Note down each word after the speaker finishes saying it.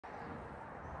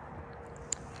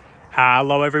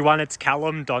Hello everyone, it's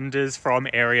Callum Donders from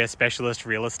Area Specialist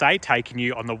Real Estate taking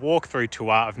you on the walkthrough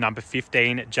tour of number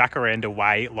 15 Jacaranda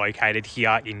Way located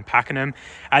here in Pakenham.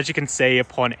 As you can see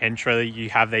upon entry, you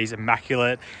have these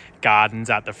immaculate gardens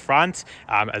at the front,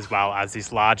 as well as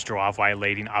this large driveway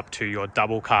leading up to your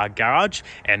double car garage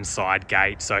and side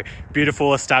gate. So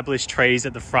beautiful established trees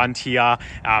at the front here,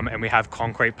 and we have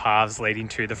concrete paths leading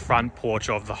to the front porch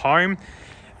of the home.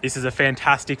 This is a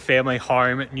fantastic family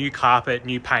home, new carpet,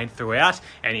 new paint throughout,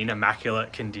 and in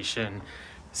immaculate condition.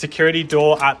 Security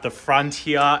door at the front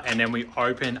here, and then we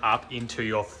open up into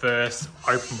your first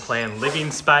open plan living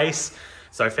space.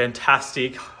 So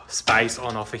fantastic space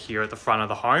on offer here at the front of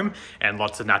the home, and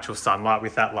lots of natural sunlight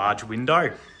with that large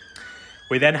window.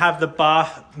 We then have the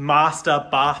master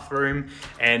bathroom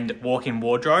and walk-in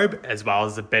wardrobe, as well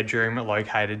as the bedroom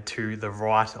located to the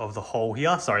right of the hall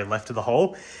here, left of the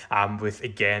hall, with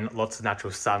again, lots of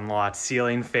natural sunlight,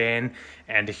 ceiling fan,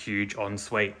 and a huge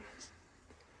ensuite.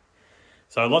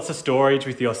 So lots of storage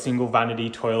with your single vanity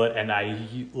toilet and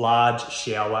a large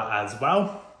shower as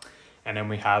well. And then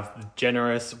we have the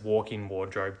generous walk-in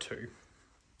wardrobe too.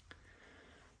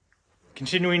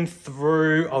 Continuing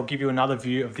through, I'll give you another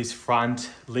view of this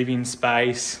front living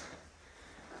space.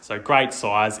 So great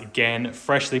size, again,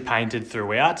 freshly painted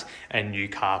throughout and new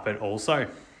carpet also.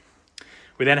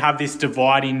 We then have this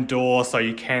dividing door so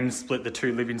you can split the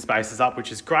two living spaces up,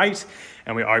 which is great.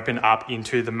 And we open up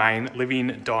into the main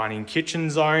living, dining,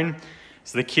 kitchen zone.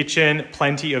 So the kitchen,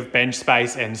 plenty of bench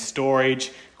space and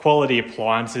storage, quality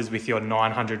appliances with your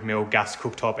 900ml gas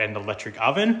cooktop and electric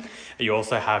oven. You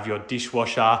also have your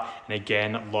dishwasher, and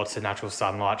again, lots of natural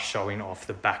sunlight showing off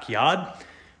the backyard.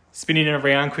 Spinning it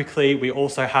around quickly, we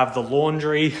also have the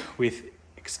laundry with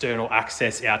external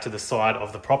access out to the side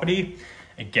of the property.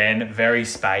 Again, very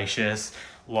spacious,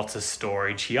 lots of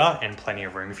storage here and plenty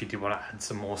of room if you do want to add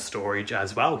some more storage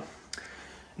as well.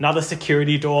 Another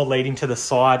security door leading to the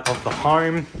side of the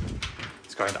home.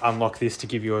 Just going to unlock this to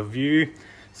give you a view.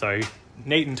 So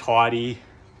neat and tidy,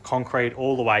 concrete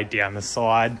all the way down the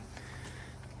side,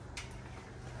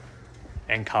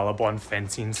 and colour-bond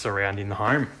fencing surrounding the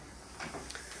home.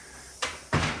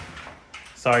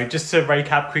 So just to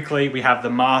recap quickly, we have the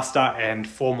master and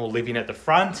formal living at the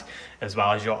front, as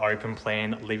well as your open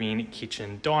plan living,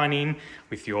 kitchen, dining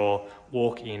with your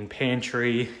walk-in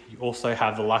pantry. You also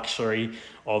have the luxury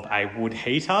of a wood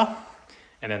heater,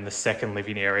 and then the second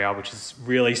living area, which is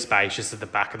really spacious at the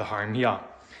back of the home here.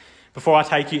 Before I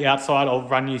take you outside, I'll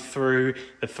run you through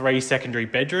the 3 secondary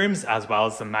bedrooms, as well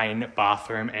as the main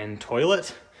bathroom and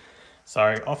toilet.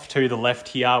 So off to the left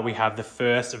here, we have the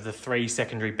first of the 3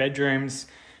 secondary bedrooms.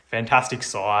 Fantastic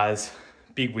size,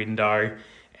 big window,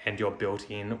 and your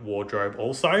built-in wardrobe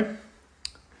also.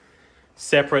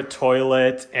 Separate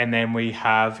toilet, and then we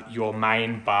have your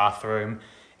main bathroom.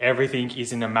 Everything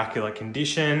is in immaculate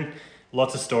condition.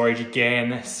 Lots of storage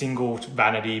again, single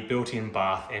vanity, built-in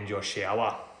bath, and your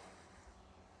shower.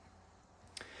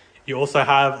 You also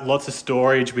have lots of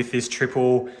storage with this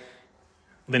triple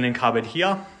linen cupboard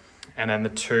here, and then the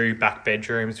 2 back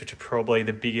bedrooms, which are probably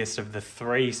the biggest of the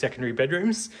 3 secondary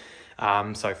bedrooms.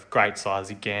 So great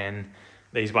size again.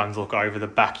 These ones look over the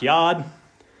backyard,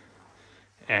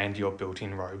 and your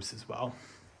built-in robes as well.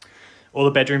 All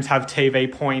the bedrooms have TV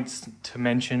points to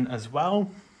mention as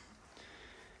well.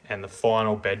 And the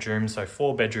final bedroom, so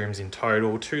 4 bedrooms in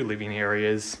total, 2 living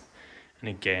areas, and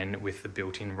again with the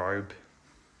built-in robe.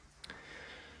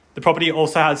 The property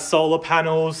also has solar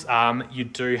panels. You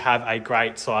do have a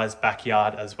great sized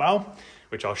backyard as well,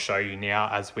 which I'll show you now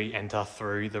as we enter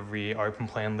through the rear open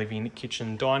plan living,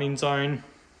 kitchen, dining zone.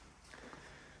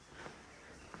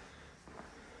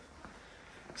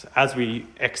 So as we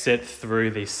exit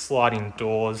through these sliding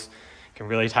doors, you can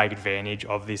really take advantage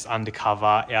of this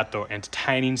undercover outdoor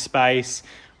entertaining space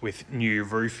with new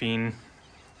roofing.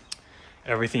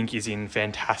 Everything is in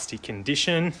fantastic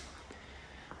condition.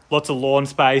 Lots of lawn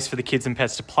space for the kids and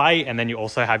pets to play, and then you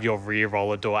also have your rear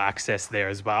roller door access there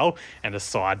as well, and a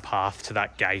side path to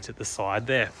that gate at the side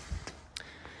there.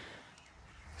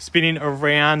 Spinning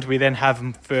around, we then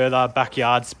have further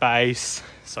backyard space,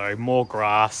 so more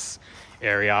grass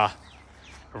area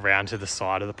around to the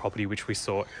side of the property, which we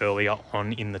saw earlier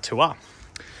on in the tour.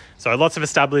 So lots of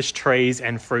established trees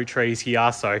and fruit trees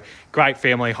here, so great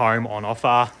family home on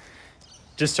offer.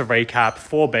 Just to recap,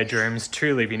 4 bedrooms,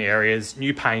 2 living areas,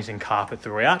 new paint and carpet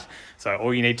throughout. So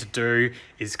all you need to do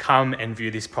is come and view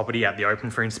this property at the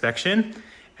open for inspection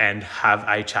and have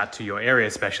a chat to your area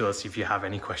specialist if you have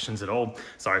any questions at all.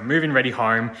 So move-in ready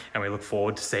home, and we look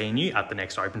forward to seeing you at the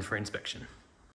next open for inspection.